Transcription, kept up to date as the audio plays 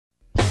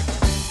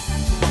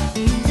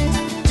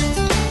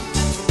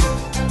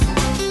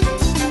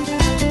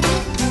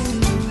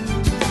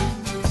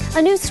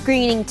A new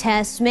screening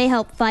test may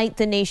help fight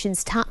the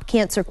nation's top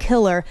cancer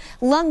killer,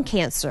 lung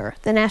cancer.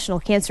 The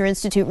National Cancer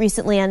Institute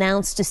recently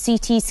announced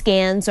CT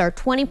scans are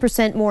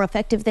 20% more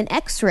effective than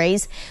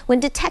x-rays when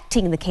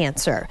detecting the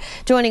cancer.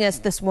 Joining us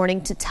this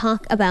morning to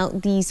talk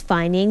about these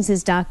findings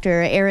is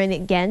Dr.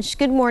 Erin Gensch.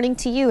 Good morning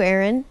to you,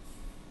 Erin.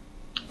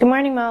 Good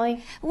morning,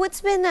 Molly. What's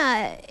been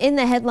in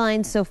the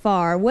headlines so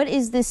far? What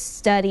is this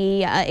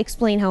study?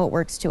 Explain how it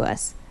works to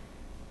us.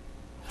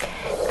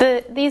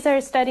 These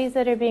are studies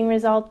that are being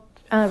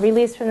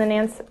released from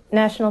the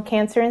National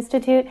Cancer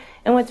Institute,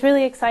 and what's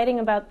really exciting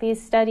about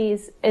these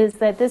studies is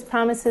that this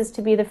promises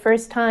to be the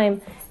first time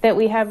that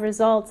we have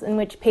results in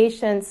which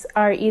patients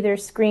are either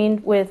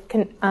screened with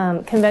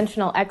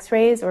conventional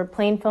x-rays or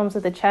plain films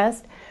of the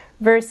chest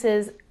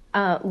versus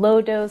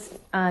low-dose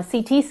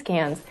CT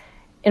scans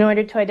in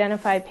order to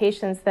identify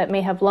patients that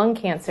may have lung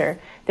cancer.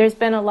 There's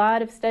been a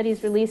lot of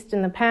studies released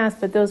in the past,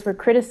 but those were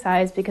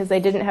criticized because they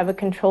didn't have a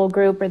control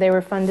group or they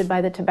were funded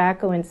by the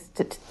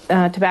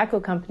tobacco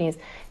companies.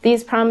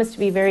 These promise to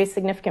be very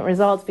significant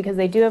results because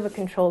they do have a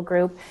control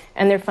group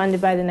and they're funded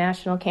by the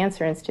National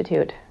Cancer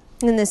Institute.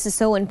 And this is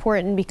so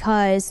important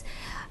because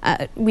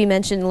we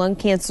mentioned lung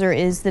cancer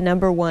is the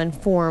 #1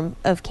 form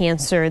of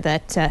cancer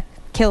that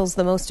kills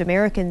the most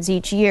Americans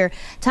each year.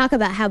 Talk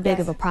about how big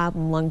of a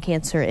problem lung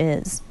cancer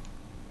is.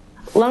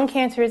 Lung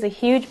cancer is a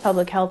huge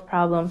public health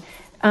problem.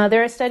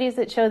 There are studies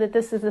that show that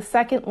this is the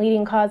second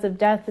leading cause of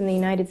death in the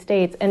United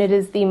States, and it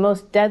is the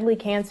most deadly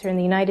cancer in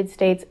the United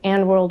States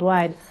and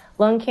worldwide.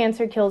 Lung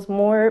cancer kills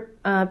more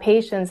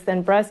patients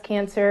than breast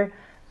cancer,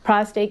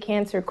 prostate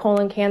cancer,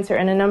 colon cancer,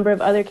 and a number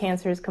of other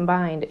cancers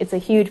combined. It's a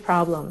huge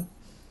problem.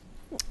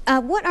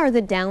 What are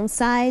the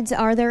downsides?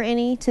 Are there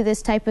any to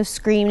this type of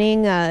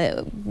screening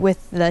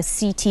with the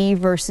CT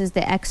versus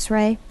the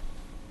X-ray?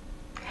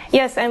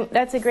 Yes,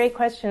 that's a great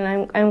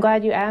question. I'm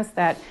glad you asked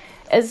that.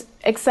 As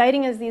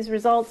exciting as these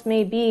results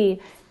may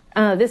be,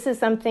 this is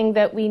something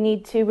that we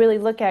need to really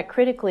look at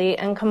critically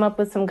and come up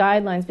with some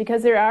guidelines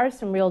because there are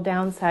some real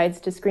downsides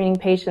to screening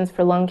patients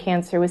for lung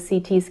cancer with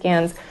CT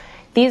scans.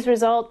 These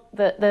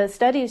the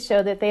studies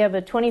show that they have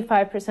a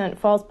 25%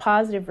 false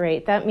positive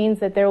rate. That means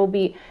that there will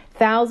be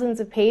thousands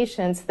of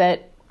patients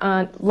that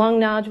lung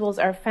nodules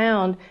are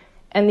found,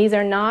 and these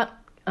are not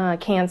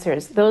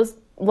cancers. Those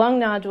lung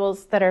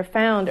nodules that are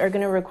found are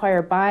going to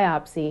require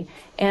biopsy,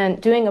 and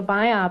doing a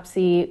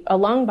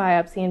lung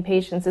biopsy in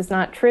patients is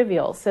not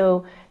trivial.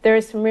 So there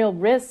are some real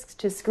risks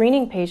to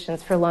screening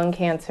patients for lung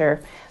cancer.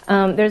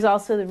 There's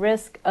also the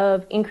risk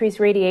of increased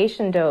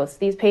radiation dose.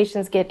 These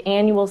patients get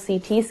annual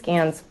CT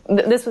scans.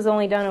 This was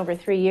only done over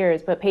 3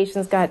 years, but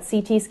patients got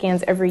CT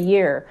scans every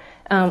year.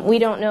 We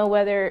don't know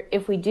whether,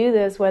 if we do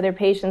this, whether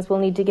patients will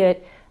need to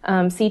get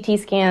CT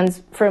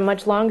scans for a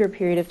much longer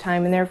period of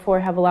time and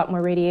therefore have a lot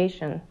more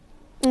radiation.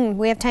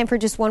 We have time for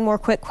just one more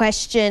quick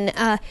question.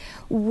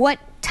 What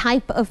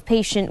type of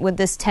patient would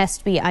this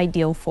test be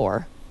ideal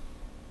for?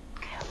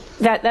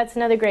 That's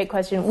another great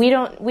question. We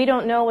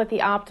don't know what the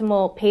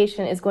optimal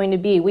patient is going to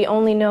be. We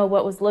only know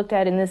what was looked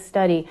at in this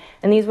study,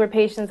 and these were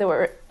patients that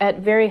were at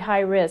very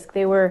high risk.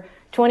 They were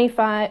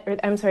 55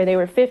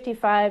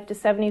 to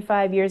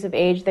 75 years of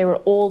age. They were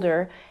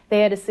older.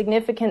 They had a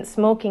significant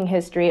smoking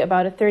history,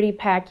 about a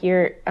 30-pack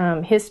year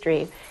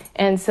history,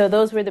 and so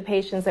those were the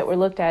patients that were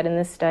looked at in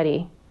this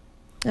study.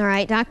 All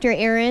right, Dr.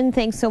 Erin,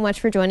 thanks so much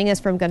for joining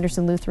us from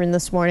Gundersen Lutheran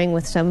this morning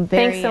with some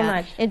very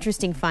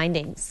interesting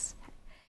findings.